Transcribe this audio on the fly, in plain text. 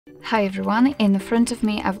Hi everyone, in front of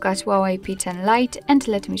me I've got HUAWEI P10 Lite and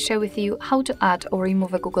let me share with you how to add or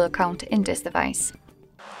remove a Google account in this device.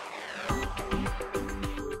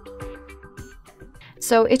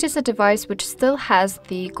 So it is a device which still has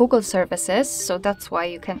the Google services, so that's why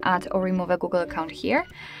you can add or remove a Google account here.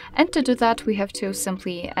 And to do that we have to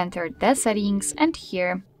simply enter the settings, and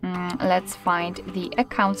here let's find the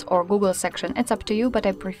accounts or Google section. It's up to you, but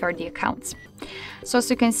I prefer the accounts. So as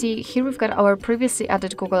you can see here we've got our previously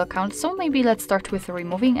added Google account, so maybe let's start with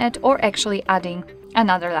removing it or actually adding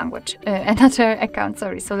another account,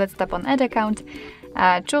 sorry. So let's tap on add account,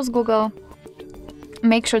 choose Google.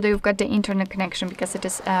 Make sure that you've got the internet connection because it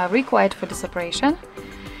is required for this operation.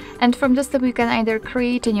 And from this step you can either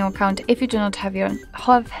create a new account if you do not have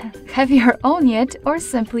your own yet, or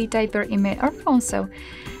simply type your email or phone. So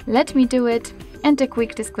let me do it. And a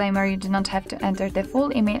quick disclaimer, you do not have to enter the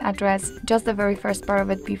full email address, just the very first part of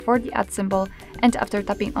it before the add symbol, and after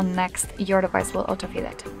tapping on next your device will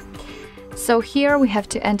autofill it. So here we have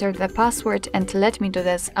to enter the password, and let me do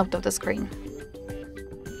this out of the screen.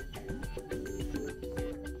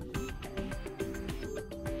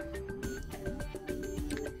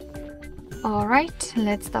 Alright,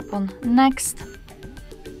 let's tap on next.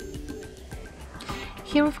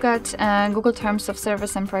 Here we've got Google Terms of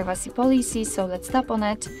Service and Privacy Policy, so let's tap on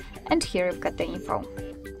it, and here we've got the info.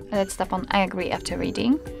 Let's tap on I agree after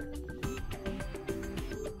reading.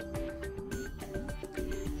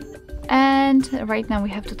 And right now we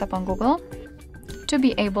have to tap on Google to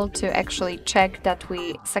be able to actually check that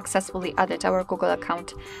we successfully added our Google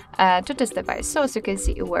account to this device. So as you can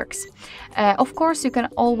see, it works. Of course, you can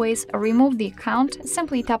always remove the account.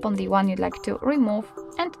 Simply tap on the one you'd like to remove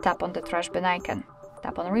and tap on the trash bin icon.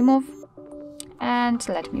 Tap on remove, and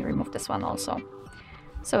let me remove this one also.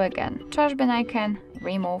 So again, trash bin icon,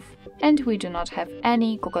 remove, and we do not have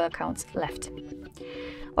any Google accounts left.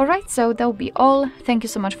 Alright, so that'll be all. Thank you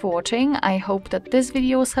so much for watching. I hope that this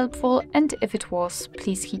video was helpful, and if it was,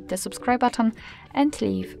 please hit the subscribe button and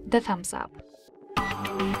leave the thumbs up.